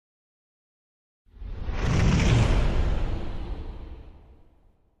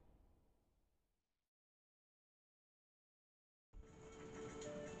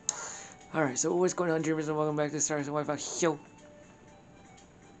Alright, so what's going on, dreamers, and welcome back to Stardew Wi-Fi Show.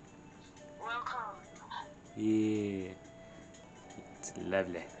 Welcome. Yeah, it's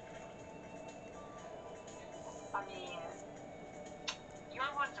lovely. I mean, your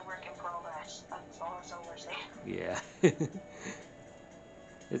one's a work in progress. That's all we're saying. Yeah.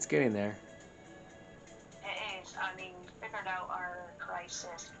 It's getting there. It is. I mean, we figured out our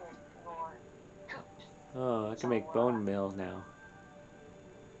crisis with your coop. Oh, I can So, make bone meal now.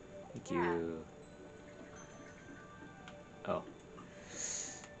 Thank yeah. you. Oh.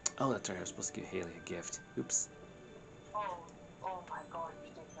 Oh, that's right, I was supposed to give Haley a gift. Oops. Oh my god,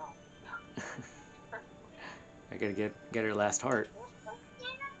 you did not. I gotta get her last heart. Oh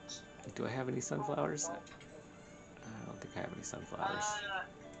Do I have any my sunflowers? god. I don't think I have any sunflowers.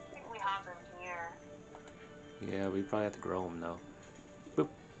 I think we have them here. Yeah, we probably have to grow them, though. Boop.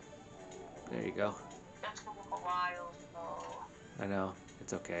 There you go. That's gonna take a while, so. I know.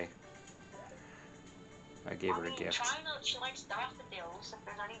 It's okay. I gave I her a mean, gift. try not. She likes daffodils. If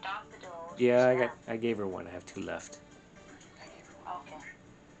there's any daffodils, Yeah, use them. I gave her one. I have two left. Okay.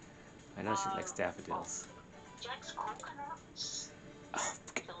 I know she likes Oh, daffodils. she likes coconuts. Oh,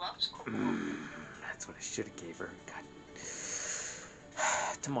 She loves coconut. that's what I should have gave her. God.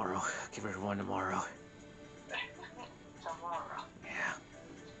 Tomorrow. I'll give her one tomorrow. Tomorrow. Yeah.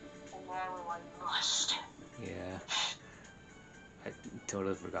 Tomorrow I must. Yeah. I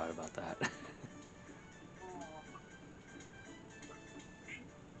totally forgot about that.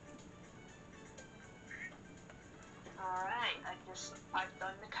 Alright, I've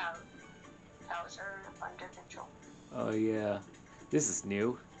done the cow. Cows are under control. Oh yeah. This is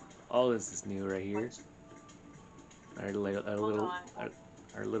new. All this is new right here. What's, Our hold on.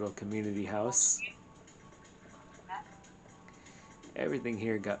 our little community Hold house. back. Everything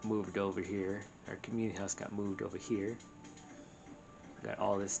here got moved over here. Our community house got moved over here. Got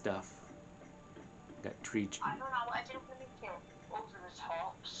all this stuff. Got tree. I don't know, I didn't want to get over the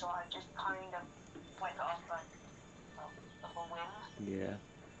top, so I just kind of went off of a whim. Yeah.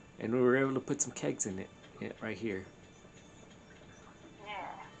 And we were able to put some kegs in it. Yeah, right here. Yeah,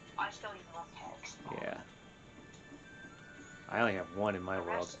 I still use more kegs. Yeah. I only have one in my The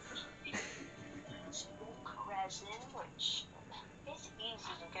world. recipe is oak resin, which is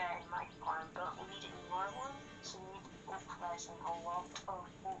easy to get in my farm, but we need more one, so we need oak resin, a lot of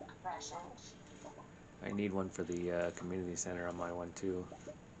oak resins. I need one for the community center on my one too.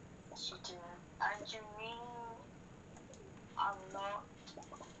 So do, and you need a lot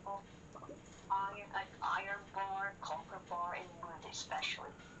of iron, like iron bar, copper bar, and wood especially.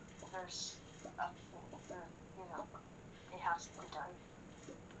 There's a, you know, it has to be done.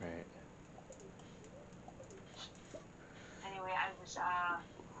 Right. Anyway, I was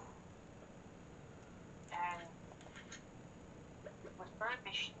and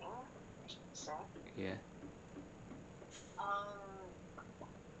refurbishing, I should say. Yeah. Um,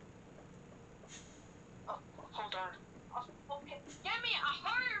 oh, hold on. Oh, okay, give me a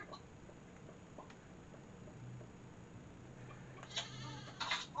herb.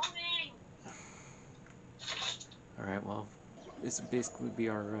 Moving. All right. Well, this will basically be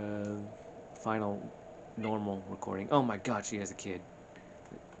our final normal recording. Oh my God, she has a kid.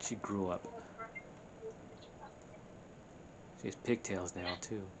 She grew up. She has pigtails now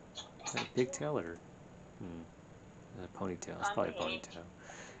too. Is that a pigtail or a ponytail? It's probably a Okay. ponytail.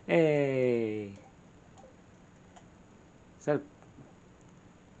 Hey, is that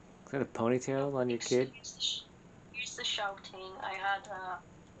a ponytail on your kid? Here's the shouting. I had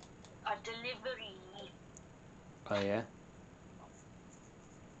a delivery. Oh yeah.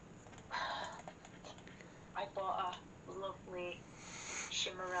 I bought a lovely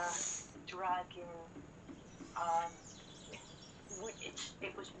Chimera dragon. Um, wood.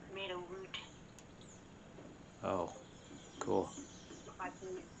 It was made of wood. Oh, cool. My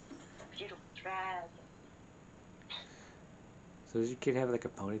beautiful dragon. So does your kid have like a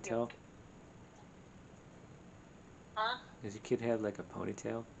Yep. ponytail? Huh? Does your kid have like a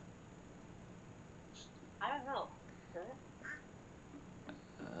ponytail? I don't know. Does it?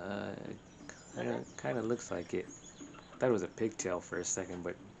 Uh, Does it? kind of looks like it. Thought it was a pigtail for a second,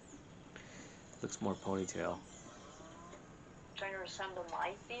 but looks more ponytail. Trying to resemble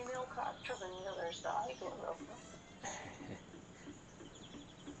my female character, but neither there's the idea of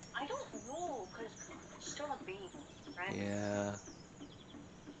I don't know, because it's still a baby, right? Yeah,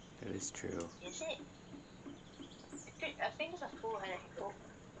 that is true. Is it? I think it's a full-headed goat.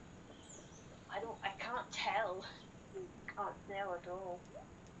 I can't tell. Can't tell at all.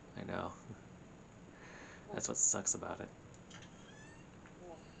 I know. That's what sucks about it.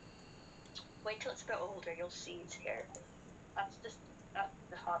 Wait till it's a bit older, you'll see its hair. That's just That's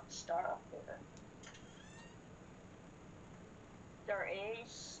the hot start up there. There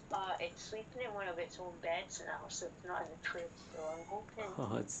is, it's sleeping in one of its own beds now, so it's not in the crib. So I'm hoping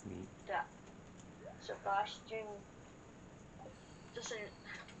Oh, that's neat. that Sebastian doesn't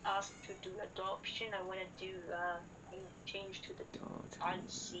ask to do adoption. I want to do change to the Don't. and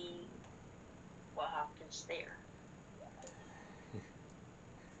see what happens there.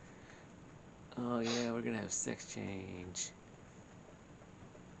 Oh yeah, we're gonna have sex change.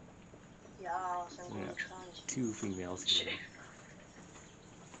 Yeah, so I'm Yeah. going trans. 2 females here.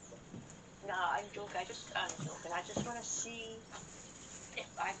 Nah, I'm joking. I'm joking. I just want to see if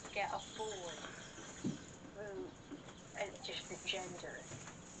I can get a boy through a different gender.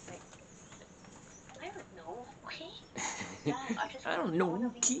 Like, I don't know. Okay. I just I want don't one know,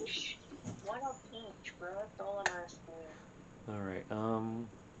 of Key. each. One of each, bro. That's all I'm asking. Alright,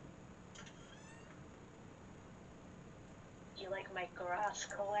 Do you like my grass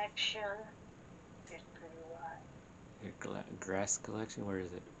collection? It's pretty wild. your grass collection, where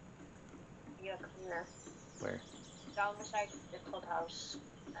is it? Yeah, come here. Where? Down beside the clubhouse.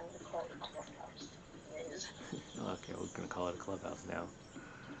 I'm gonna call it clubhouse. It is. Okay, we're gonna call it a clubhouse now.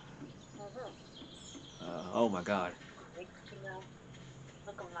 Mm-hmm. Oh my god.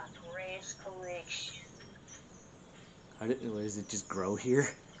 Look at my grass collection. Does it just grow here?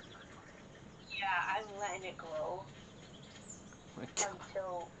 Yeah, I'm letting it grow My god.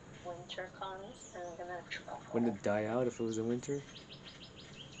 until winter comes, and I'm gonna chop it. Wouldn't it die out if it was in winter?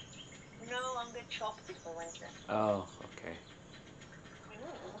 No, I'm gonna chop it before winter. Oh, okay.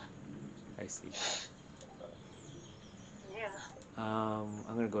 Mm. I see. Yeah. I'm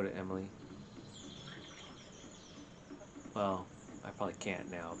gonna go to Emily. Well, I probably can't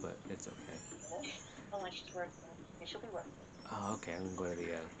now, but it's okay. Unless she's working. It should be working. Oh, okay, I'm gonna go to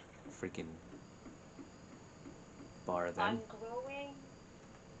the freaking bar then. I'm growing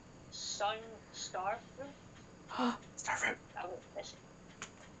sun star fruit. Starfruit! I will miss it.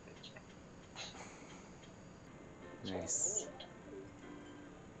 Nice.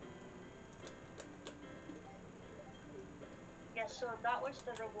 Yeah, so that was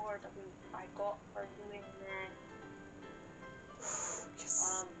the reward that I got for doing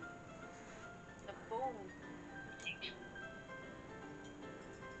Yes. the bone.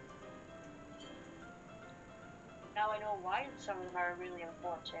 Now I know why some of them are really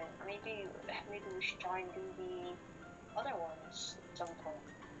important. Maybe we should try and do the other ones at some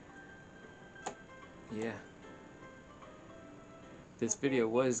point. Yeah. This video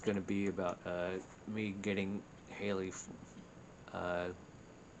was gonna be about me getting Haley uh,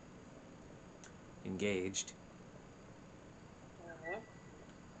 engaged, Mm-hmm.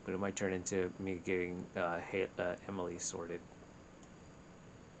 but it might turn into me getting Emily sorted.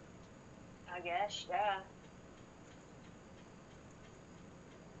 I guess, yeah.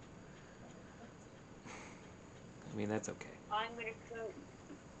 I mean, that's okay. I'm gonna put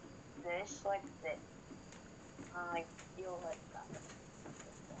this like this. I feel like that.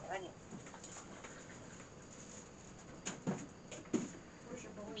 Anyway, Where's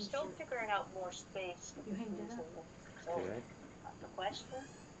your I'm bowling still shirt? figuring out more space. You hanged it up. So Did I? that's the question.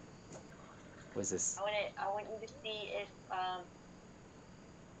 What's this? I want you to see if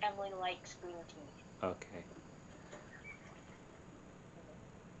Emily likes green tea. Okay.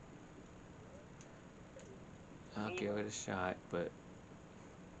 I'll give it a shot, but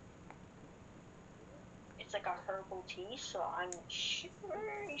It's like a herbal tea, so I'm sure she should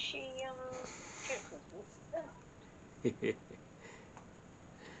appreciate it.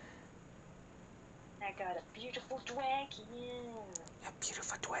 I got a beautiful dragon. a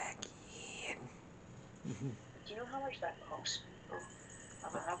beautiful dragon. Do you know how much that costs?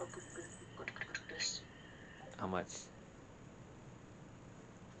 Oh, have a good guess. How much?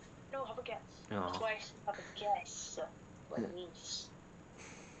 No, have a guess. Oh. That's why I said have a guess. What it means.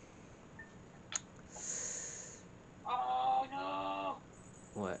 Oh no!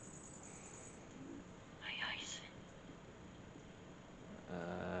 What? My eyes.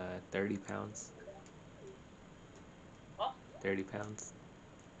 30 pounds. What? 30 pounds.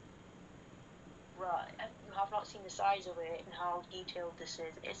 Right, you have not seen the size of it and how detailed this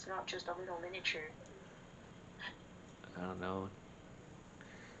is. It's not just a little miniature. I don't know.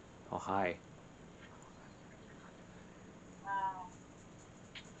 How high? Wow.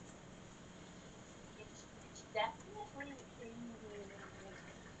 It's definitely in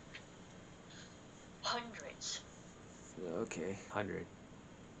the hundreds. Okay. 100.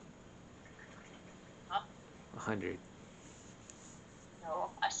 Huh? 100. No,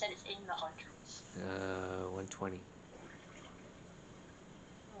 I said it's in the hundreds. 120.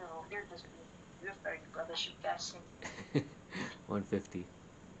 No, you're very rubbish at guessing. 150.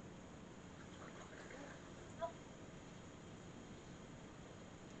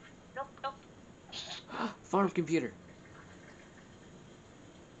 Nope, nope. Farm computer.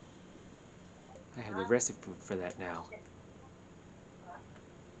 I have the recipe for that now.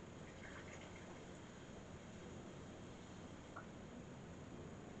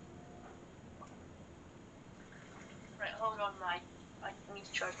 Right, hold on, I need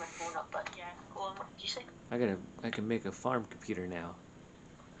to charge my phone up, but yeah, go on, what did you say? I can make a farm computer now.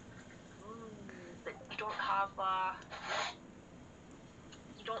 But you don't have, the,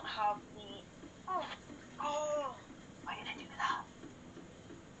 oh, why did I do that?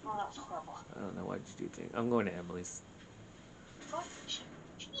 Oh, that's horrible. I don't know, what did you think? I'm going to Emily's. What?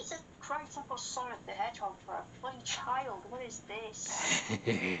 Jesus Christ, I got Sonic the Hedgehog for a bloody child, what is this?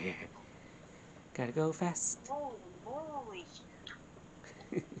 Gotta go fast. Holy moly.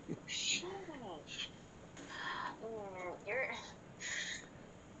 Sheesh.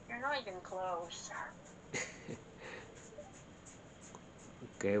 You're not even close.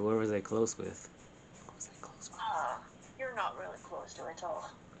 Okay, where was I close with? What was I close with? You're not really close to it at all.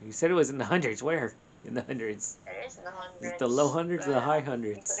 You said it was in the hundreds. Where? In the hundreds. It is in the hundreds. Is it the low hundreds or the high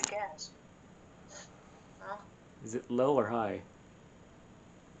hundreds? You could have guessed. Huh? Is it low or high?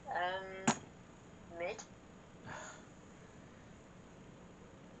 Mid.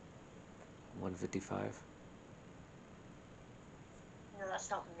 155. No, that's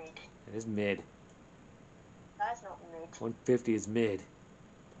not mid. It is mid. That's not mid. 150 is mid.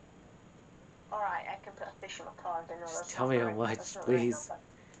 Alright, I can put a fish in my pond. I know that's Tell not me the how right, much, that's not the right please. number.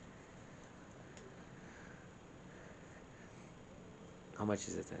 How much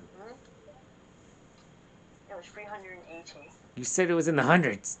is it then? It was 380. You said it was in the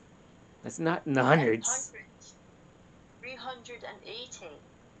hundreds. That's not in the hundreds. Hundreds. 380.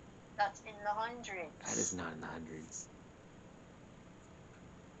 That's in the hundreds. That is not in the hundreds.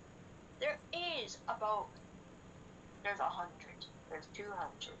 There is about. There's 100. There's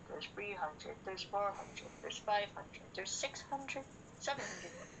 200. There's 300. There's 400. There's 500. There's 600.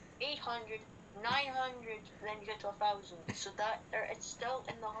 700. 800. 900. Then you get to 1,000. So that it's still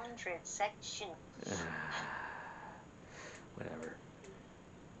in the hundreds section. Whatever.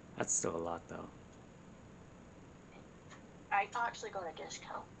 That's still a lot, though. I actually got a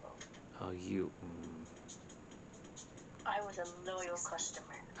discount though. Oh, you. I was a loyal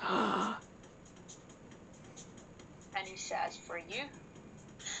customer. And he says, for you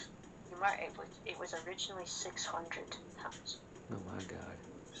might. It was originally £600. Oh my God.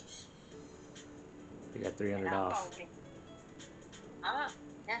 You got 300 off.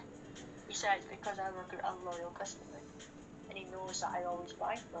 Yeah. He says because I'm a loyal customer, and he knows that I always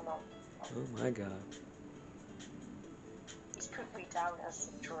buy from him. Oh my God. He's put me down as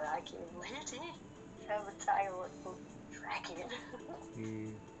a dragon lady. I have a title called Dragon.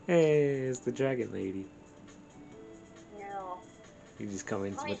 Hey, it's the dragon lady. No. You just come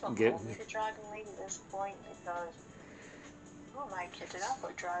in Not to even get call me the Dragon Lady at this point because who am I kidding? I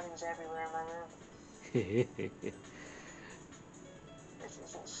put dragons everywhere in my room. This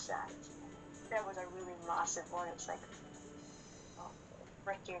is insane. There was a really massive one. It's like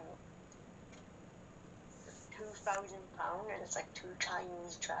freaking £2,000, and it's like 2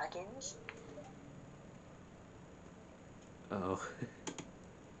 Chinese dragons. Oh.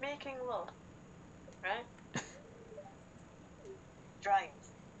 Making love, right? Dragons.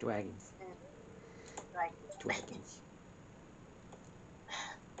 Dragons. Dragons.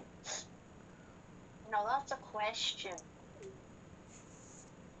 Now that's a question.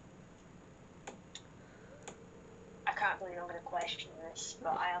 I can't believe I'm going to question this,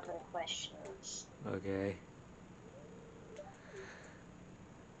 but I am going to question this. Okay.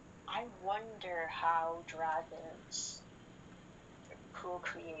 I wonder how dragons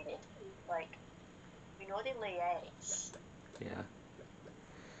procreated. Like, we know they lay eggs. Yeah.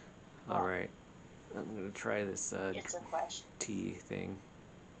 Alright. I'm going to try this It's a question. tea thing.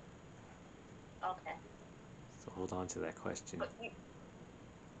 Okay. So hold on to that question. But you...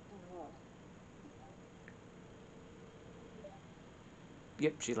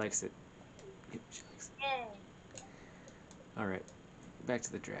 Yep, she likes it. Yep, she likes it. Yay. Alright. Back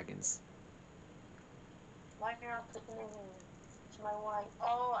to the dragons. Why you're not putting in my wine?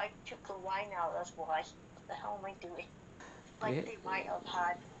 Oh, I took the wine out, that's why. What the hell am I doing? Like, Yeah. they might have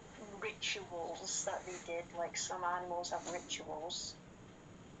had rituals that they did, like some animals have rituals.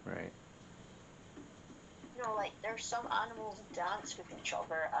 Right. You know, like, there's some animals dance with each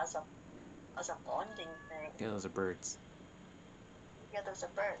other as a bonding thing. Yeah, those are birds. Yeah, those are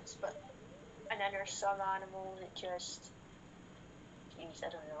birds, but... And then there's some animals that just... Jeez, I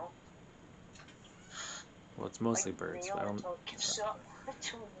don't know. Well, it's mostly Like birds, nail but I don't. until it gives up. I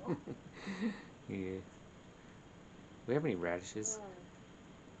don't know. Yeah. We have any radishes? Hmm.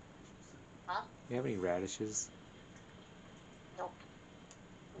 Huh? We have any radishes? Nope.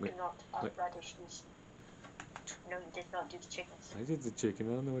 You Wait, cannot have wait. radishes. No, you did not do the chickens. I did the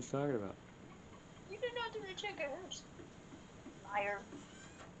chicken. I don't know what you're talking about. You did not do the chickens. Liar.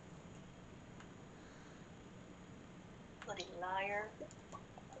 Bloody liar.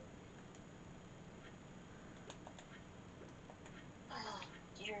 Oh,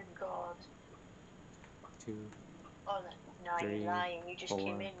 dear God. 2, Oh, now you're 3, lying. You just 4,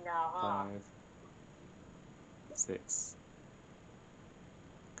 came in now, huh? 5, 6.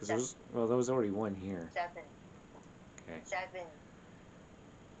 Because Seven. there was already one here. 7. Okay. 7.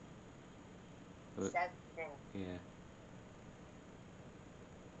 But, 7. yeah.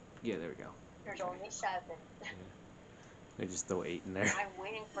 Yeah, there we go. There's Okay. only 7. Yeah. I just throw 8 in there. I'm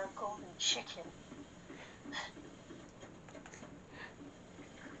waiting for a golden chicken.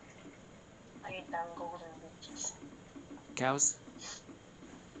 I ate them golden bitches. Cows?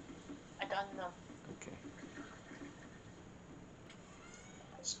 I done them. Okay.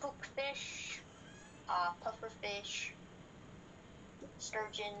 Spookfish, pufferfish,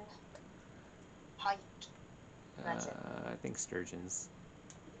 sturgeon, pike. That's it. I think sturgeons.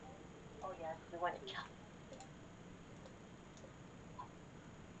 Oh yeah, we went to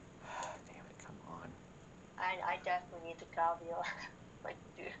Damn it, come on. I definitely need the caviar. Like,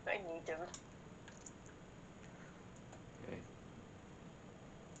 dude, I need them. Okay.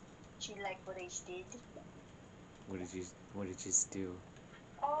 Do you like what I did? What did you do?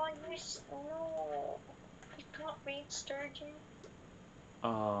 Oh, no. You can't read sturgeon?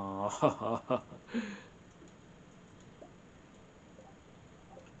 Oh.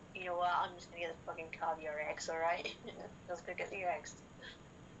 You know what? I'm just gonna get the fucking caviar eggs, alright? Let's go get the eggs.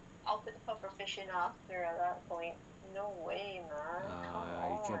 I'll put the pufferfish in after at that point. No way, man. Come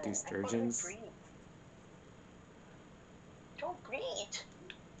You on. can't do I thought you would sturgeons? breed. Don't breed.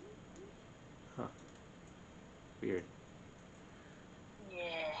 Huh. Weird.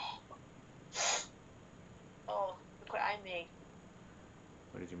 Yeah. Oh, look what I made.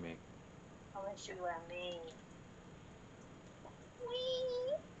 What did you make? I want to show you what I made.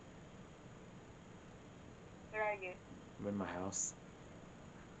 Whee! Where are you? I'm in my house.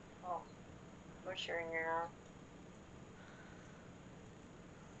 Oh, we're sharing your now.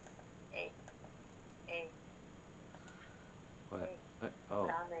 Hey, hey, What? hey. What? What Oh.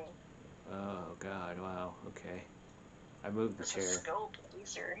 I made. Oh, God. Wow. Okay. I moved the This is chair. scope,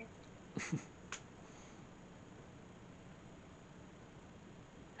 easier.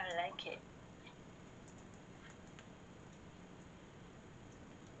 I like it.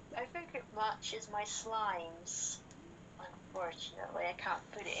 I think it matches my slimes. Unfortunately, I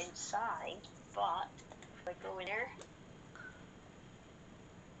can't put it inside, but if I go in there,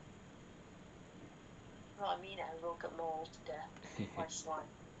 well, I mean, I will get mold to death. My slime.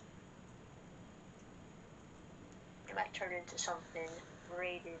 It might turn into something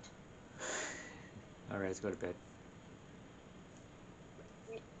braided. Alright, let's go to bed.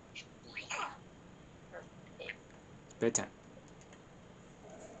 Bedtime.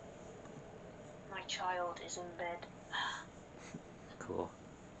 My child is in bed. Cool.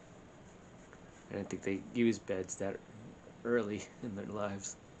 I didn't think they use beds that early in their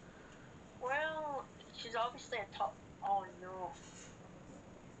lives. Well, she's obviously a top. Oh no.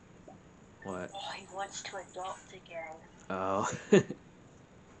 What? Oh, he wants to adopt again. Oh. Oh,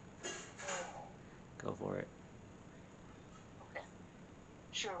 Go for it. okay.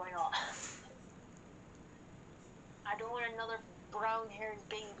 Sure, why not? I don't want another brown-haired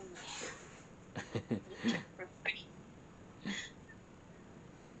baby.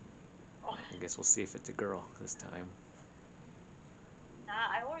 Oh, I guess we'll see if it's a girl this time. nah,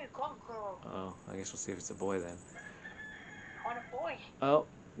 I already got a girl. Oh, I guess we'll see if it's a boy then. I want a boy. Oh,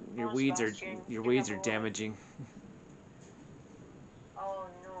 Oh, Sebastian, your give me a weeds are boy. damaging. Oh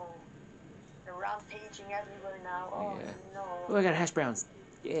no. They're rampaging everywhere now. Oh Yeah. no. Oh, I got hash browns.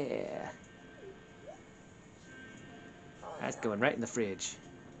 Yeah. Oh That's no. going right in the fridge.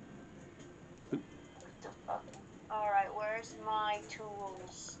 What the fuck? Alright, where's my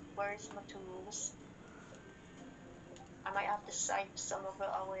tools? Where's my tools? I might have to scythe some of it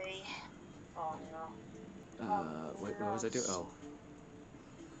away. Oh no. Oh What no. was I doing? Oh,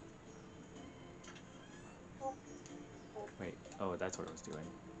 Oh, oh. wait. Oh, that's what I was doing.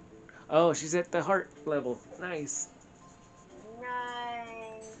 Oh, she's at the heart level. Nice.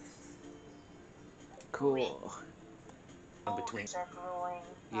 Nice. Oh wait. Cool. In Oh, between. these are growing.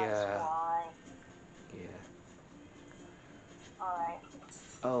 That's Yeah. why. Yeah. Alright.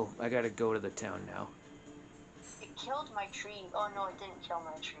 Oh, I gotta go to the town now. killed my tree. Oh no, it didn't kill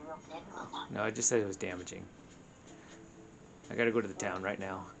my tree. Okay, never mind. No, I just said it was damaging. I gotta go to the town right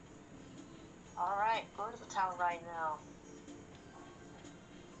now. Alright, go to the town right now.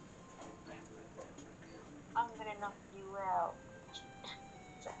 I'm gonna knock you out.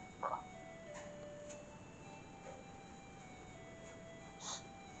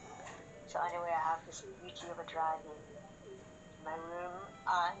 So anyway, I have this beauty of a dragon in my room,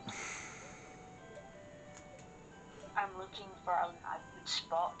 and I'm looking for a good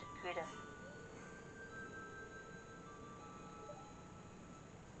spot to put him.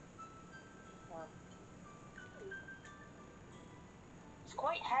 It's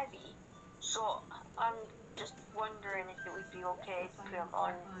quite heavy, so I'm just wondering if it would be okay to put him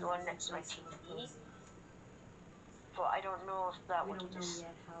on the one next to my TV. But I don't know if that would just...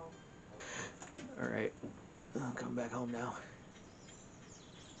 Alright, I'll come back home now.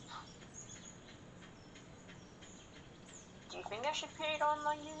 Do you think I should put it on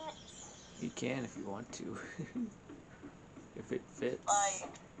my unit? You can if you want to. If it fits. Like,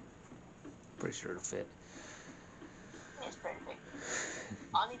 Pretty sure it'll fit. it's pretty big.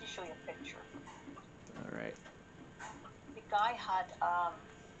 I'll need to show you a picture. Alright. The guy had a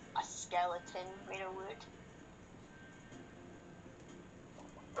skeleton made of wood.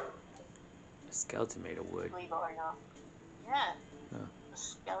 A skeleton made of wood. Believe it or not. Yeah. Oh. A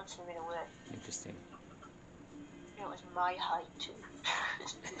skeleton made of wood. Interesting. It was my height too.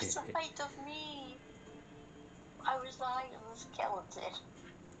 It was the height of me. I was the height of the skeleton.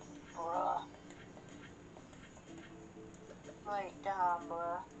 Bruh. Like, damn,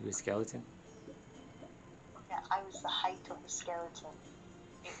 bruh. You a skeleton? Yeah, I was the height of the skeleton.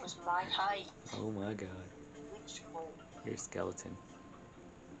 It was my height. Oh my god. Literally. You're a skeleton.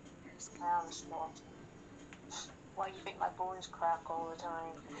 I am a skeleton. Why do you think my bones crack all the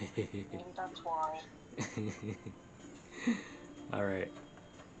time? Maybe that's why. Alright.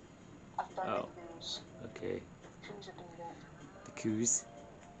 I've done Oh. the coos. Okay. Coos have been good. The coos.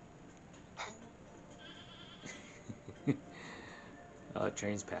 Oh,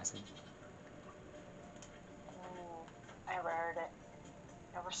 train's passing. I never heard it.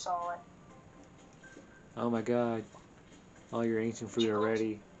 Never saw it. Oh my god. All your ancient food are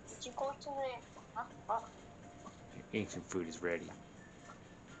ready. Did you go to the... Huh? What? Your ancient food is ready.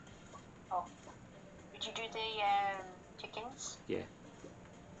 Oh. Did you do the chickens? Yeah.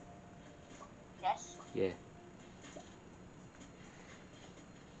 Yes? Yeah.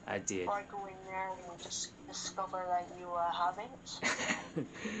 I did. Before I go in there and just discover that you haven't,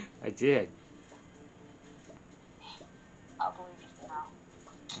 I did. I'll believe you now.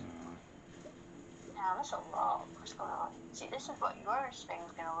 Damn, that's a lot. What's going on? See, this is what your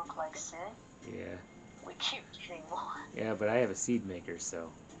thing's gonna look like soon. Yeah. We keep getting more. Yeah, but I have a seed maker,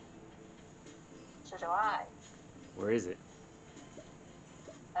 so. So do I. Where is it?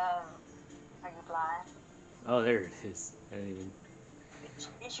 Are you blind? Oh, there it is. I didn't even.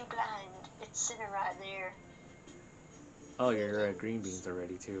 Is you blind? It's sitting right there. Oh, your green beans are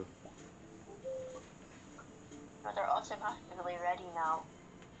ready too. No, they're automatically ready now.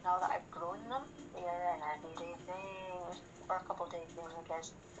 Now that I've grown them, they are an everyday thing. Or a couple day thing, I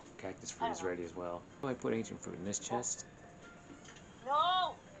guess. Cactus fruit is ready as well. Oh, I put ancient fruit in this chest.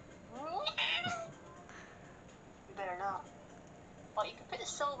 No! You better not. Well, you can put the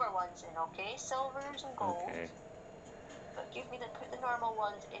silver ones in, okay? Silvers and gold. Okay. But put the normal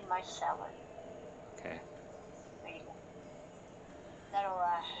ones in my cellar. Okay. There you go. That'll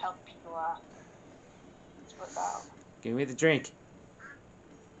help you sort that out. Give me the drink.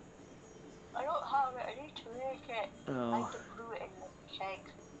 I don't have it. I need to make it. I Oh. need to brew it in the keg.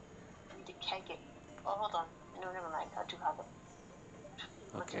 I need to keg it. Oh, hold on. No, never mind. I do have it.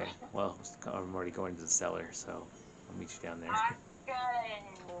 Okay. Well, I'm already going to the cellar, so I'll meet you down there. Good. I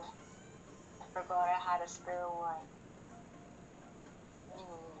forgot I had a spare one.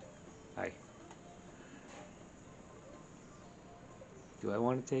 Hi. Do I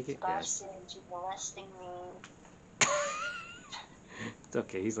want to take it? Sebastian, you're molesting me. It's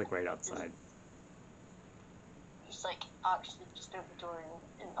okay. He's like right outside. He's like actually just out the door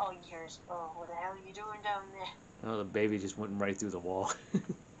and all you hear is, oh, what the hell are you doing down there? Oh, the baby just went right through the wall.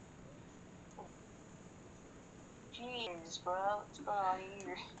 Jeez, bro, what's going on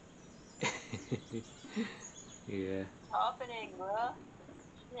here? Yeah. What's happening, bro?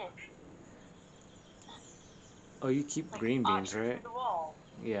 Shit. Oh, you keep Like, green beans, through right? the wall.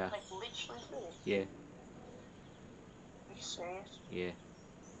 Yeah. Like, literally through it. Yeah. Are you serious? Yeah.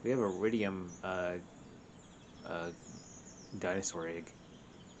 We have a iridium dinosaur egg.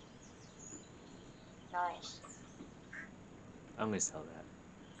 Nice. I'm gonna sell that.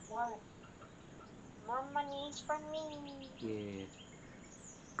 Why? More monies for me. Yeah.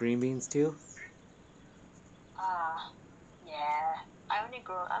 Green beans too? Yeah. I'm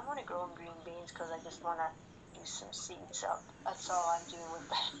only growing green beans because I just wanna do some seeds up. That's all I'm doing with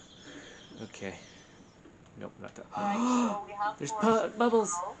them. Okay. Nope, not that. Alright, so we have There's more seeds to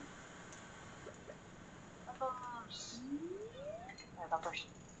bubbles! grow. Bubbles. Yeah, bubbles.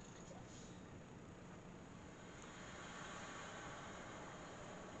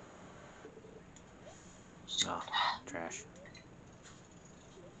 Oh, trash.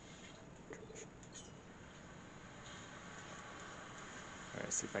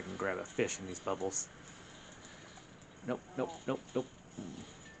 Alright, see if I can grab a fish in these bubbles. Nope, nope, nope, nope.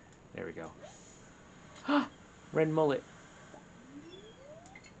 There we go. Red mullet.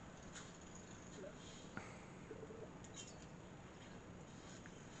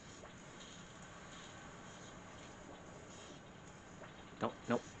 Nope,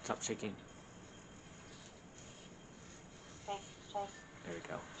 nope, stop shaking. Shake, shake, There we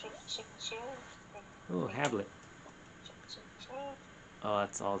go. shake, shake, shake. Oh, hablet. Shake, shake, shake. Oh,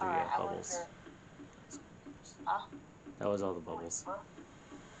 that's all the Alright, I bubbles. wonder. Huh? That was all the bubbles. What?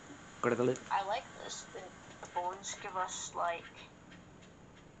 Go to the lid. I like this. The bones give us like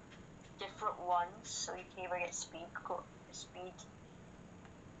different ones, so you can either get speed,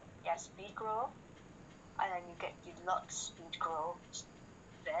 speed grow, and then you get deluxe speed grow,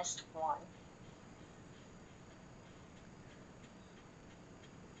 best one.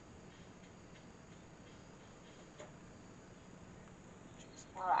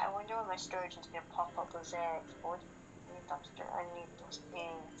 I wonder when my storage is gonna pop up those eggs. Boy, I need dumpster. I need those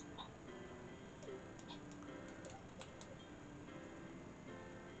eggs.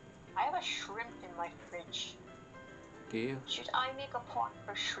 I have a shrimp in my fridge. Do you? Should I make a pot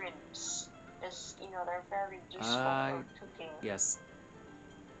for shrimps? Because, they're very useful for cooking. Yes.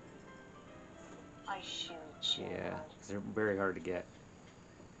 I should. Yeah, because they're very hard to get.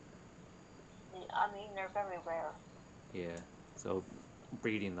 I mean, they're very rare. Yeah, so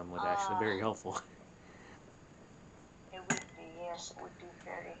breeding them would actually be very helpful. It would be, yes, it would be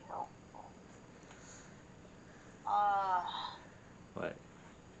very helpful. What?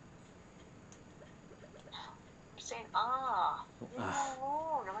 I'm saying leave me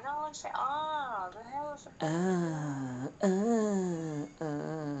alone. I'm not allowed to say the hell is it?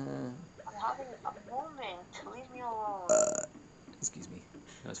 I'm having a moment. Leave me alone. Excuse me.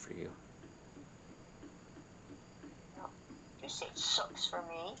 That was for you. No, you say it sucks for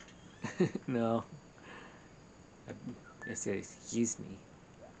me. No. I said, excuse me.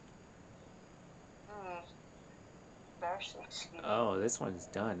 Better say excuse me. Oh, this one's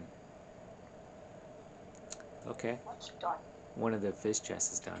done. Okay. What's done? One of the fish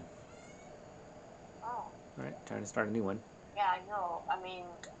chests is done. Oh. Alright, time to start a new one. Yeah, I know. I mean,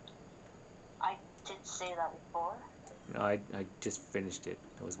 I did say that before. No, I just finished it.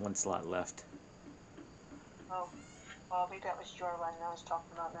 There was one slot left. Oh. Well, maybe that was your one I was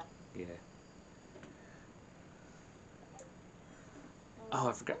talking about then. Yeah. Oh,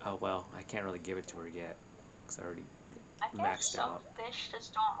 I forgot. Oh, well, I can't really give it to her yet. Because I already maxed Some out. fish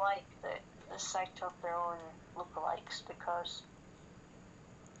just don't like the sight of their own lookalikes because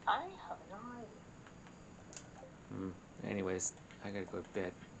I have no idea. Anyways, I gotta go to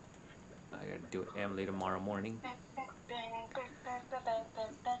bed. I gotta do it Emily tomorrow morning.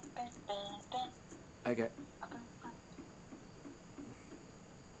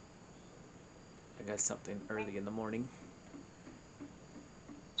 I got something early in the morning.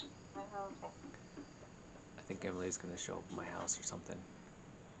 I think Emily's gonna show up at my house or something.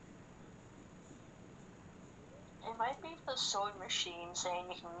 It might be the sewing machine saying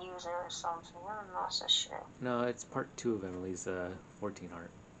you can use it or something. I'm not so sure. No, it's part 2 of Emily's 14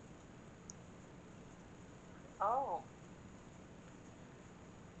 art. Oh.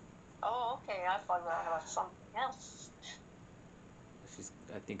 Oh, okay. I thought about something else.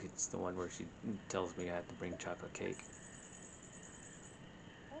 I think it's the one where she tells me I have to bring chocolate cake.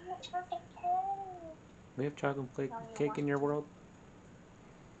 Chocolate cake. We have chocolate cake in your world?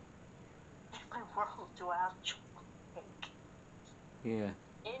 In my world, do I have chocolate cake? Yeah.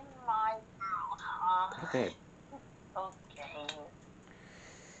 In my world, huh? I bet. Okay.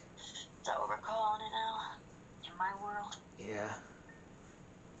 Is that what we're calling it now? In my world? Yeah.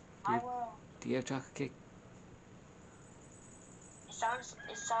 My world. Do you have chocolate cake? It sounds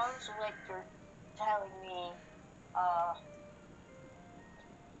like you're telling me,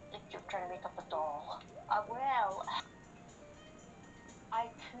 like you're trying to make up a doll. Well, I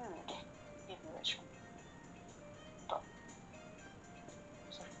could give you a chocolate, but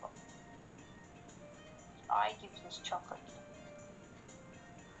I give you this chocolate.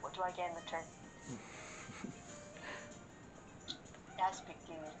 What do I get in return? That's be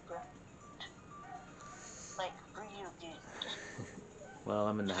good. Like, real good. Well,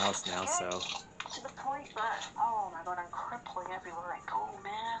 I'm in the house now, so. To the point where, oh my god, I'm crippling everywhere I go,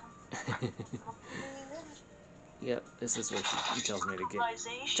 man. Yep, this is where he tells me to get.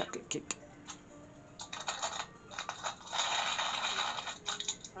 Chuck it, kick.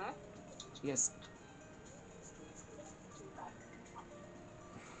 Hmm? Yes.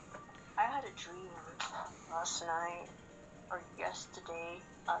 I had a dream last night, or yesterday,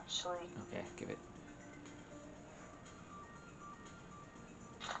 actually. Okay, give it.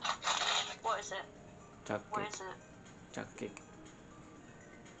 What is it? Chuck What kick. is it? Chuck kick.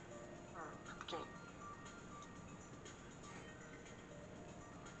 Okay.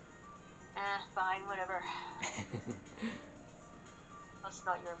 Fine, whatever. That's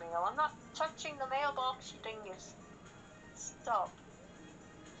not your mail. I'm not touching the mailbox, you dingus. Stop.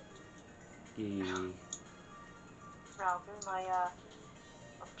 Yeah. Now, give me my,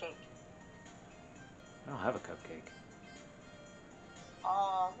 cupcake. I don't have a cupcake.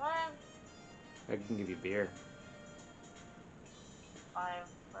 Oh man. I can give you beer. Fine,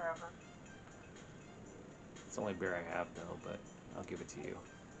 wherever. It's the only beer I have, though, but I'll give it to you.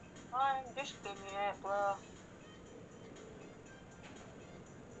 Fine, just give me it, bro.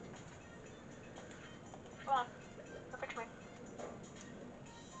 Come on, give it to me.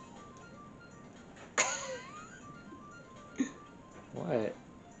 What?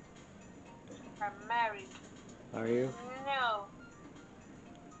 I'm married. Are you? No.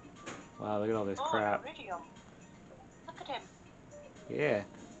 Wow, look at all this Oh, an crap. iridium. Look at him. Yeah.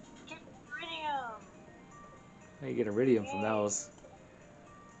 Get iridium. How you get iridium from Yay. those?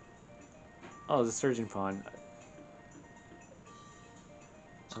 Oh, the surgeon pawn.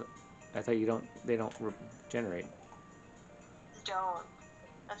 I thought they don't regenerate. Don't.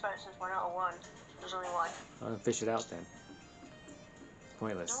 That's why it says 101. There's only one. I'll fish it out then.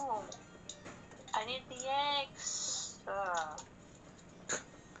 Pointless. No. I need the eggs.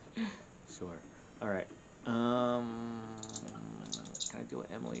 Sure. Alright. Can I do it,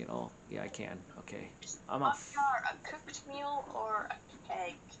 Emily, at all? Yeah, I can. Okay. I'm off. A cooked meal or a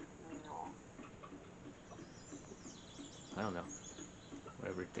keg meal? I don't know.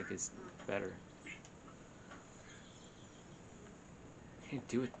 Whatever you think is better. You didn't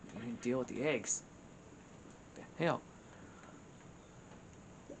do it. You didn't deal with the eggs. What the hell?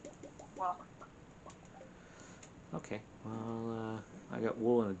 Well, Okay. Well, I got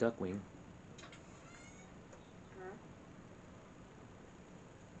wool and a duck wing.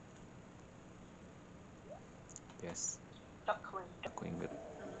 Yes. duckling. Duck wing, but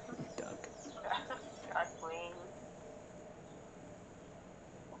duck. Duckling.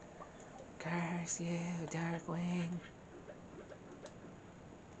 Curse you, Darkwing.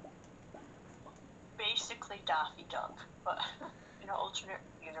 Basically Daffy Duck, but in an alternate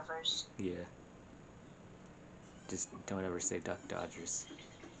universe. Yeah. Just don't ever say Duck Dodgers.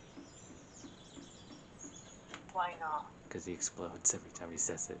 Why not? Because he explodes every time he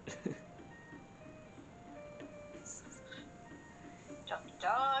says it. Duck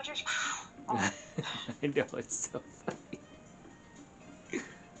Dodgers. I know, it's so funny.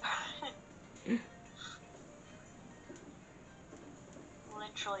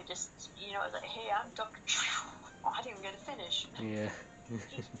 Literally just, it's like, hey, I'm Duck. Oh, I didn't even get to finish. Yeah.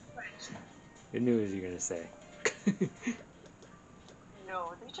 Jesus Christ. I knew what you were going to say.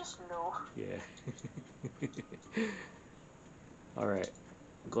 No, they just know. Yeah. Alright.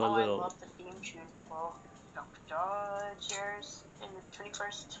 Go a Oh, I little. love the theme tune. Well, Duck Dodgers in the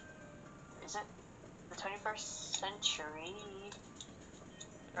 21st. Is it? The 21st century.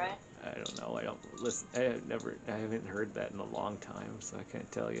 Right? I don't know. I don't listen. I haven't heard that in a long time, so I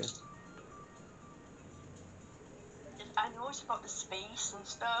can't tell you. I know it's about the space and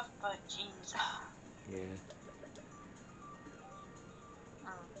stuff, but jeez. Yeah.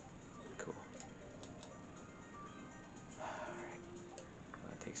 Cool. Alright.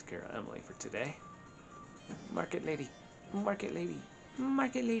 That takes care of Emily for today. Market lady. Market lady.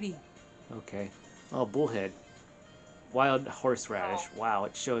 Market lady. Okay. Oh, bullhead. Wild horseradish. Oh. Wow,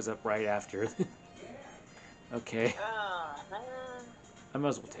 it shows up right after. Okay. I might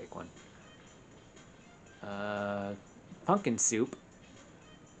as well take one. Pumpkin soup.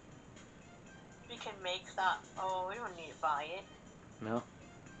 We can make that. Oh, we don't need to buy it. No?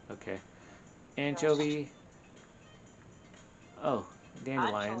 Okay. Anchovy. Oh,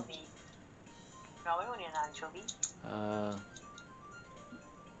 dandelion. Anchovy. No, we don't need an anchovy.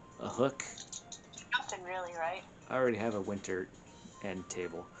 A hook. Nothing really, right? I already have a winter end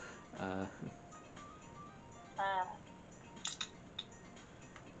table.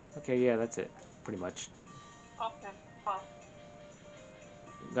 Okay, yeah, that's it. Pretty much. Okay. Well,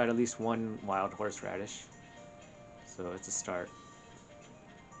 got at least one wild horseradish, so it's a start.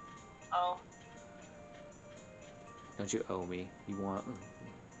 Oh, Don't you owe me? You want?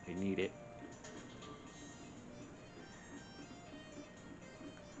 You need it.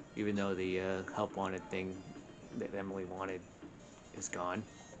 Even though the help wanted thing that Emily wanted is gone.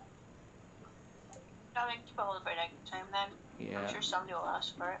 I think to hold it by next time then. Yeah. I'm sure somebody will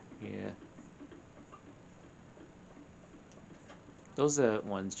ask for it. Yeah. Those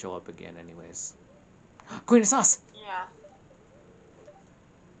ones show up again, anyways. Queen of sauce. Yeah.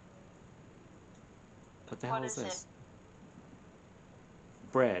 What the What hell is is this?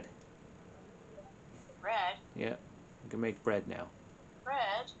 Bread. Bread? Yeah. You can make bread now.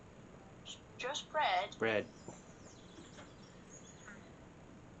 Bread? Just bread? Bread.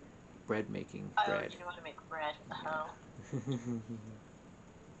 Bread making I bread. already know how to make bread. What the hell?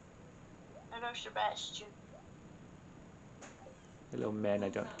 I know it's the best. Hello, man. I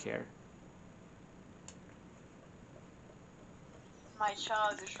don't care. My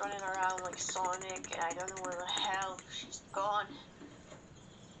child is running around like Sonic, and I don't know where the hell she's gone.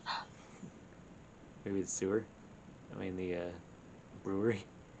 Maybe the sewer. I mean the brewery.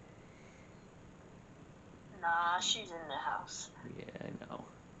 Nah, she's in the house. Yeah, I know.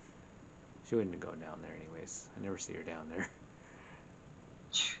 She wouldn't go down there anyways. I never see her down there.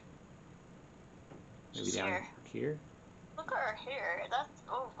 Maybe She's down here. Look at her hair. That's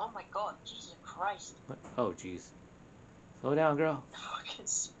oh my god, Jesus Christ. What? Oh, jeez. Slow down, girl. Fucking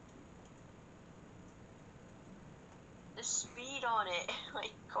the speed on it. My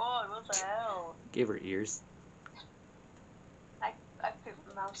god, what the hell? Give her ears. I put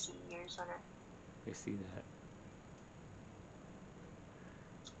mousy ears on her. I see that.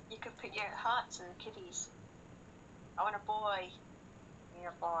 You could put your hats and kitties. I want a boy. You're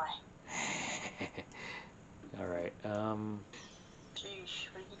a boy. Alright, Sheesh,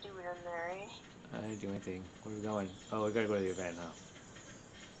 what are you doing in there, eh? I didn't do anything. Where are we going? Oh, we gotta go to the event, huh?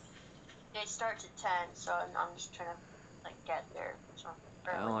 It starts at 10, so I'm just trying to, like, get there. So,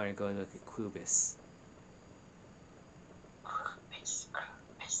 I early. want to go look at Clubus.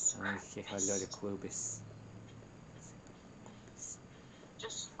 I want to say hello to Clubus.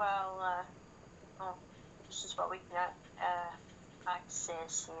 Just while, oh, this is what we can,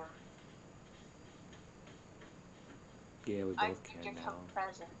 access him. Yeah, we I both can can give him now. a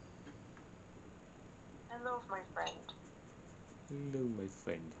present. Hello, my friend. Hello, my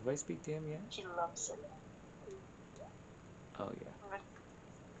friend. Have I speak to him yet? She loves it. Oh, yeah.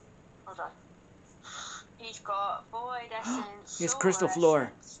 Hold on. He's got Void Essence, He has Solar Crystal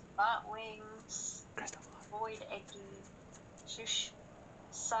Floor. Essence, Bat Wings, Crystal Floor. Void Eggy, Shush,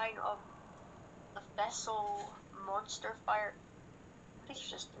 Sign of the Vessel, Monster Fire. What did you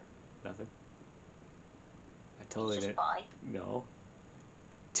just do? Nothing. I totally Just didn't. buy. No.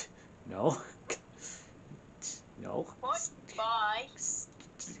 No. No. What? Buy?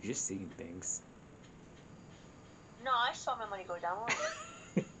 You're just seeing things. No, I saw my money go down.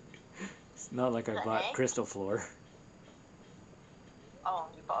 It's not like I bought heck? Crystal Floor. Oh,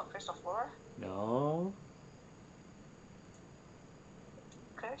 you bought Crystal Floor? No.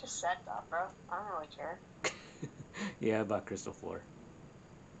 Could have just said that, bro. I don't really care. Yeah, I bought Crystal Floor.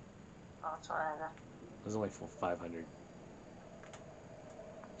 Oh, that's what I know. It was only 500.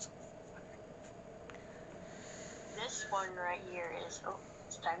 This one right here is. Oh,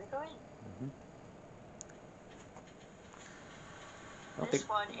 it's time to go in. This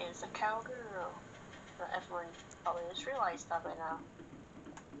one is a cowgirl. Everyone probably just realized that by now.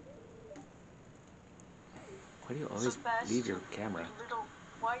 Why do you always leave your camera? Little,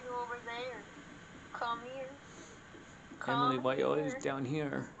 why are you over there? Come here. Emily, why are you always down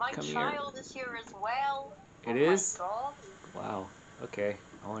here? My Come child here. is here as well. It is? Oh my god. Wow. Okay.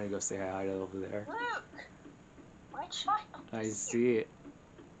 I want to go say hi to over there. Look. My child. I see it.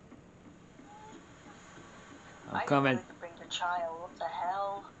 I'm I coming. didn't bring your child. What the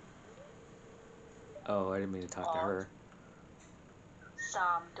hell? Oh, I didn't mean to talk to her.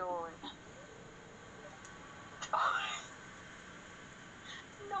 Sam, don't.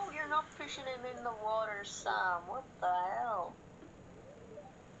 No, you're not pushing him in the water, Sam. What the hell?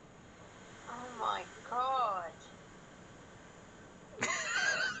 Oh my god.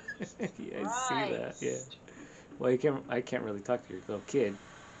 Yeah, I see that. Yeah. Well, I can't really talk to your little kid.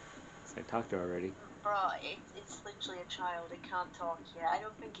 So I talked to her already. Bruh, it's literally a child. It can't talk yet. I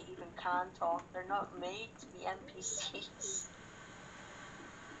don't think it even can talk. They're not made to be NPCs.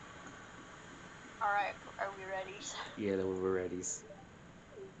 Alright, are we ready? Yeah, we're ready.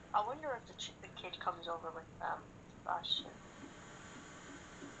 I wonder if the kid comes over with Sebastian.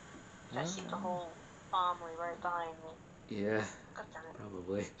 I see the whole family right behind me. Yeah, God damn it.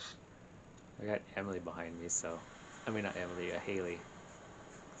 probably. I got Emily behind me, so. I mean, not Emily, Haley.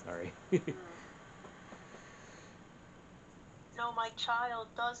 Sorry. Hmm. No, my child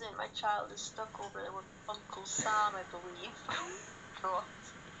doesn't. My child is stuck over there with Uncle Sam, I believe. God.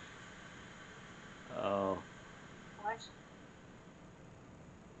 Oh. What?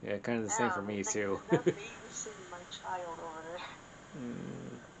 Yeah, kind of the same Yeah, for me, too. they're babysitting my child over there.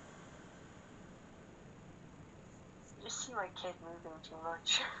 Mm, You see my kid moving too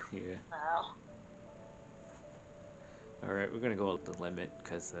much. yeah. Wow. Alright, we're gonna go with the limit,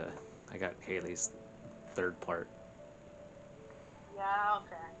 because I got Haley's third part. Yeah,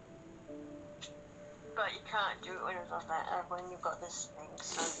 okay. But you can't do it when it's when you've got this thing,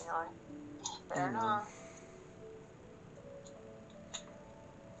 so you know. Fair I know. enough.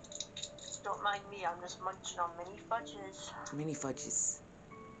 Don't mind me, I'm just munching on mini fudges. Mini fudges.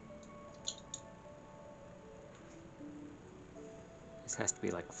 This has to be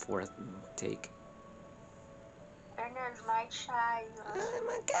like fourth take. And there's my child. Oh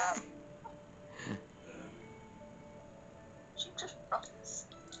my god. She just runs.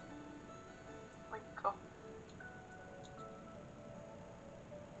 My god.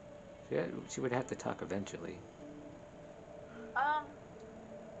 She would have to talk eventually. Um,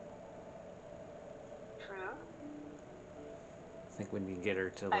 true. I think when you get her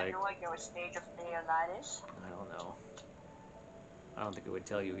to I have like, no idea what stage of the day that is. I don't know. I don't think it would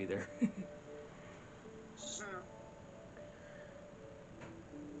tell you either. Hmm.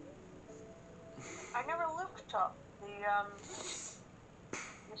 I never looked up the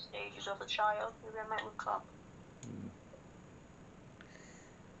stages of a child. Maybe I might look up.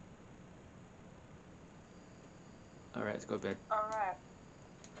 Alright, let's go to bed. Alright.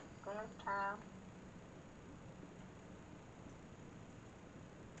 Good time.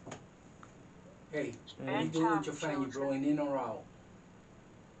 Hey, what are you doing Bedtime, with your fan? You children. blowing in or out?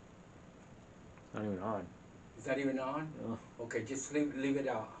 Not even on. Is that even on? Oh, Okay, just leave it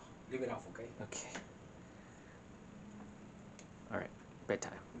out. Leave it off, okay? okay. Alright,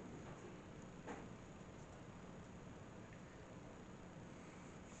 bedtime.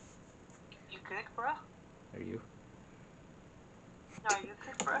 You good, bruh? Are you? No, you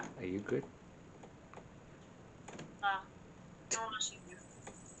good, bruh? Are you good? No one else you.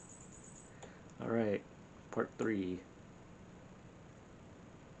 Alright, part 3.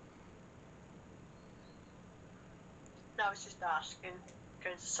 No, I was just asking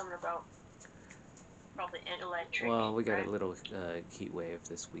because something about probably electric. Well, we got right? a little heat wave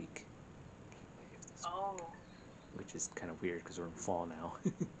this week. Oh. Which is kind of weird because we're in fall now.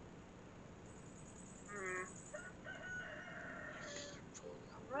 Hmm.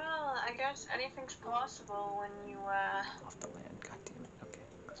 Well, I guess anything's possible when you Off the land, god damn it. Okay.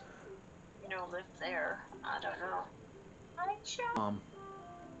 live there. I don't know. Hi, Chum.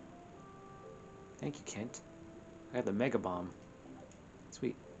 Thank you, Kent. I have the mega bomb.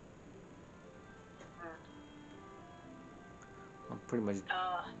 Sweet. I'm pretty much.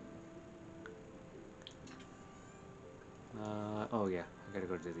 Oh yeah, I gotta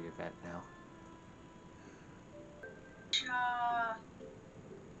go to the event now.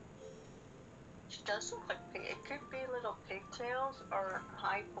 She does look like it could be little pigtails or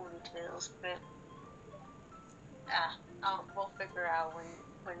high ponytails, but we'll figure out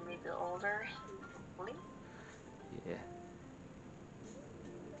when maybe older. Hopefully, Yeah.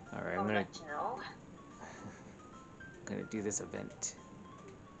 Alright, I'll let you know. gonna do this event.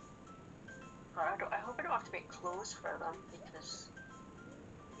 Or I hope I don't have to make clothes for them because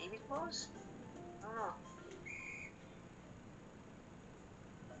baby clothes. I don't know.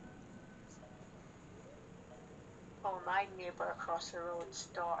 Oh, my neighbor across the road's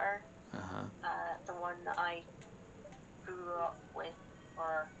daughter, Uh-huh. the one that I grew up with,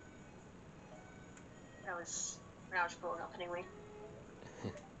 or when I was growing up anyway.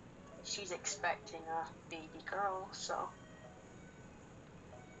 She's expecting a baby girl, so.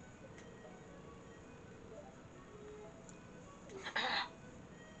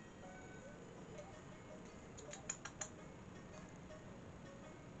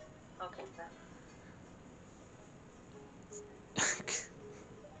 Okay, then.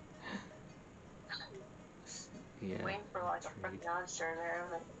 Yeah. Waiting for like a Trade. freaking answer there.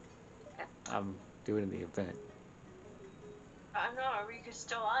 Like, okay. I'm doing the event. I know, you could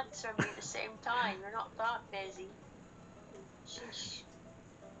still answer me at the same time. You're not that busy. Sheesh.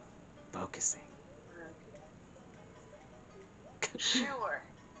 Focusing. Sure.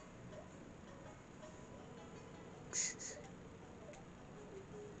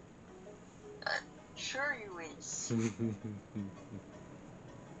 Sure you is.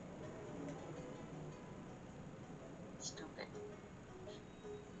 Stupid.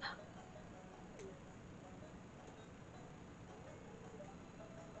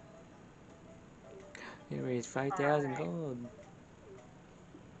 It raised 5,000 Alright. gold.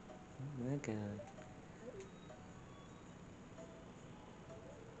 Oh my god.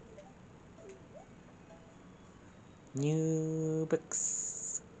 New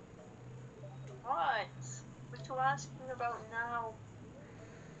books. What? What you asking about now?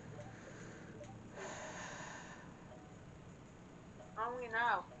 Only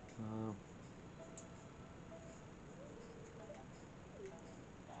now. Uh,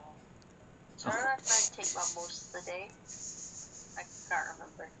 Sorry, I trying to take up most of the day. I can't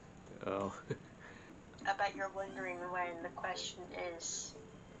remember. oh. I bet you're wondering when the question is.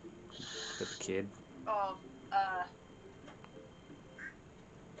 For the kid. Oh,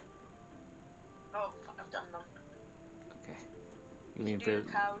 oh, I've done them. Okay. You You can mean do for.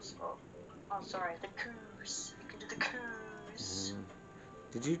 the cows. Oh, sorry, the coos. You can do the coos.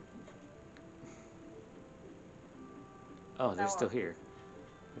 Did you. Oh, they're Now still what? here.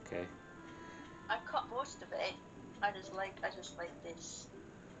 Okay. I cut most of it. I just like this.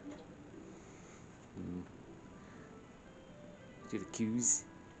 Mm. Do the cues.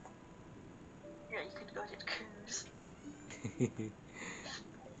 Yeah, you could go to the coos.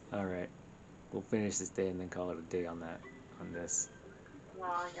 Alright. We'll finish this day and then call it a day on that. On this.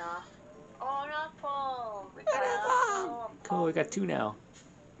 Oh yeah. Oh, an apple. We got an apple. Cool, we got 2 now.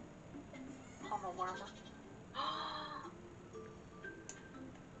 Hummer warmer.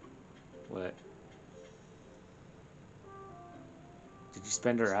 What? Did you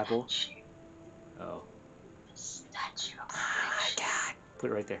spend our apple? Statue. Oh. Statue of Ah, affliction. God. Put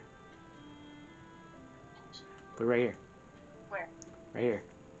it right there. Put it right here. Where? Right here.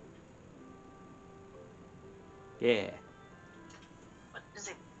 Yeah. What is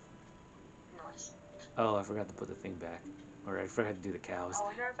it? Nice. Oh, I forgot to put the thing back. Or I forgot to do the cows. I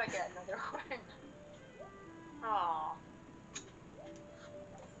wonder if I get another one. Oh.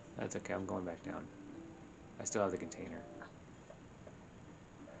 That's okay, I'm going back down. I still have the container.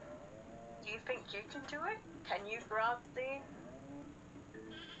 Do you think you can do it? Can you grab the?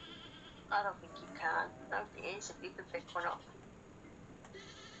 I don't think you can. That would be easy if you could pick one up.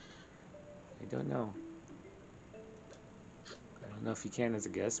 I don't know. I don't know if you can as a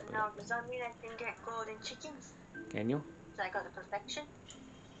guest, but Now, does that mean I can get golden chickens? can you? So I got the perfection?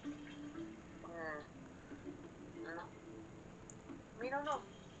 No. We don't know.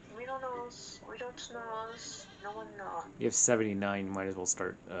 We don't know. We don't know. No one knows. You have 79, you might as well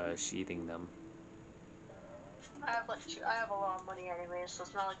start sheathing them. I have I have a lot of money anyway, so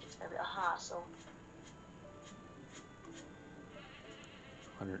it's not like it's gonna be a hassle.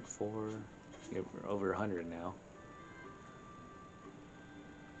 104. You're over 100 now.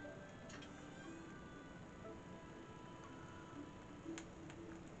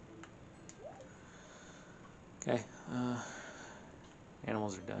 Okay.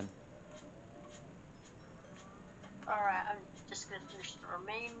 Animals are done. Alright, I'm just gonna finish the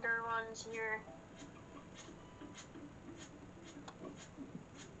remainder ones here.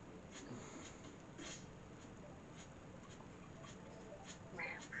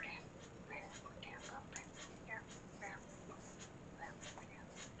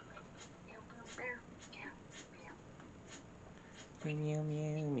 Meow, meow,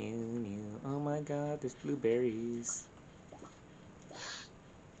 meow, meow, meow. Oh my god, there's blueberries.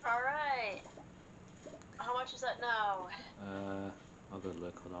 Alright. How much is that now? I'll go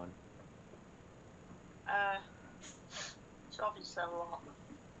look, hold on. It's obviously a lot.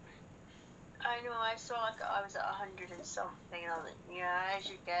 I know, I saw like I was at 100 and something, and I was like, yeah, I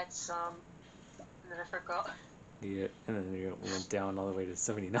should get some. And then I forgot. Yeah, and then it went down all the way to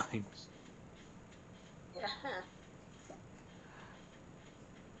 79. Yeah.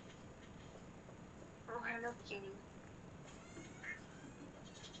 Oh, hello, kitty.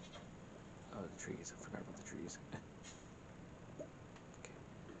 Oh, the trees. I forgot about the trees. Okay.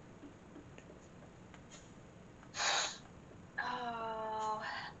 Oh.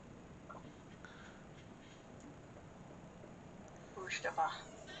 Mustafa.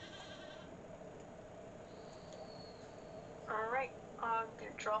 Alright, I'm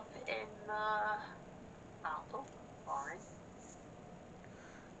gonna drop it in the apple. Fine.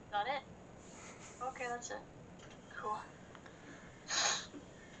 Got it? Okay, that's it. Cool.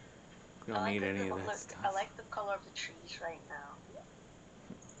 We don't need any of that look. stuff. I like the color of the trees right now.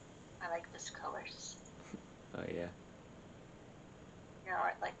 I like this colors. Oh, yeah. Yeah,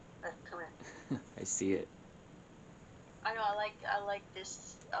 alright, like, come here. I see it. I know, I like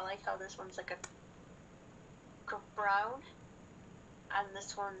this. I like how this one's like a brown, and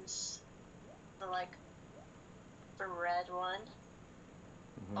this one's the like the red one,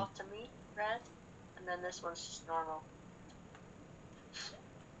 autumny red, and then this one's just normal.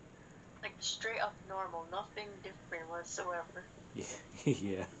 Like Straight up normal, nothing different whatsoever. Yeah.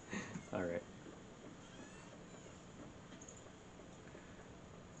 Yeah. All right.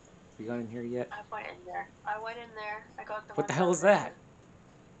 We got in here yet? I went in there. I went in there. I got the What the ones hell I is wanted that?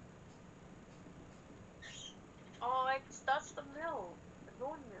 to. Oh, that's the mill. The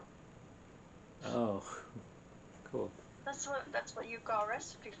bone mill. Oh, cool. That's what you got a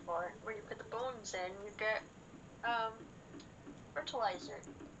recipe for. Where you put the bones in, you get fertilizer.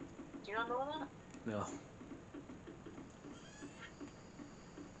 Do you not know that? No,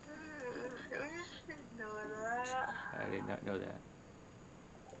 You should know that. I did not know that.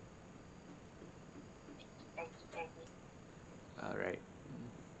 Eggy. All right.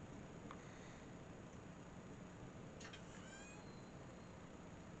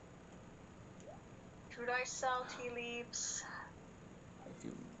 Should I sell tea leaves? If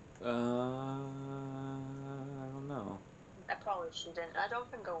you, I don't know. I probably shouldn't. I don't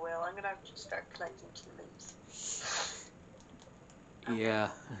think I will. I'm gonna have to start collecting tea leaves. Yeah,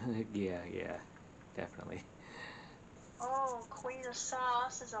 yeah, definitely. Oh, Queen of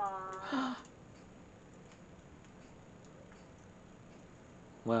Sauce is on.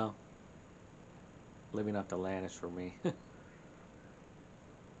 Well, living off the land is for me.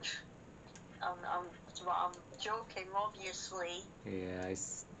 I'm joking, obviously. Yeah,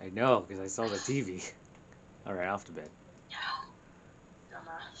 I know because I saw the TV. All right, off to bed.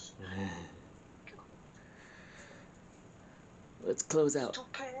 Dumbass. Let's close out.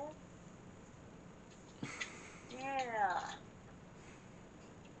 Stupid. Yeah.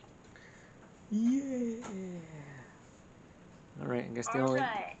 Yeah. All right, I guess the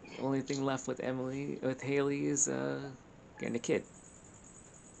Alright. only thing left with Haley is getting a kid.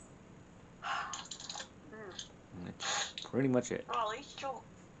 That's pretty much it. Well, at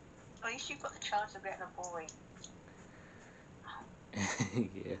least you've got the chance of getting a boy.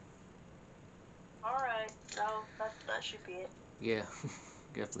 Yeah. Alright, so that should be it. Yeah.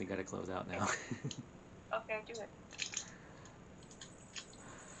 Definitely got to close out now. Okay, do it.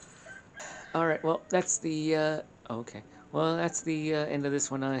 All right. Well, that's the. Okay. Well, that's the end of this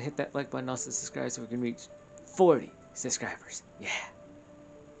one. Hit that like button. Also subscribe so we can reach 40 subscribers. Yeah.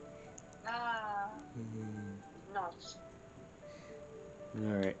 Ah, nice.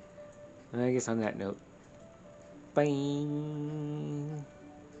 All right. I guess on that note, bye.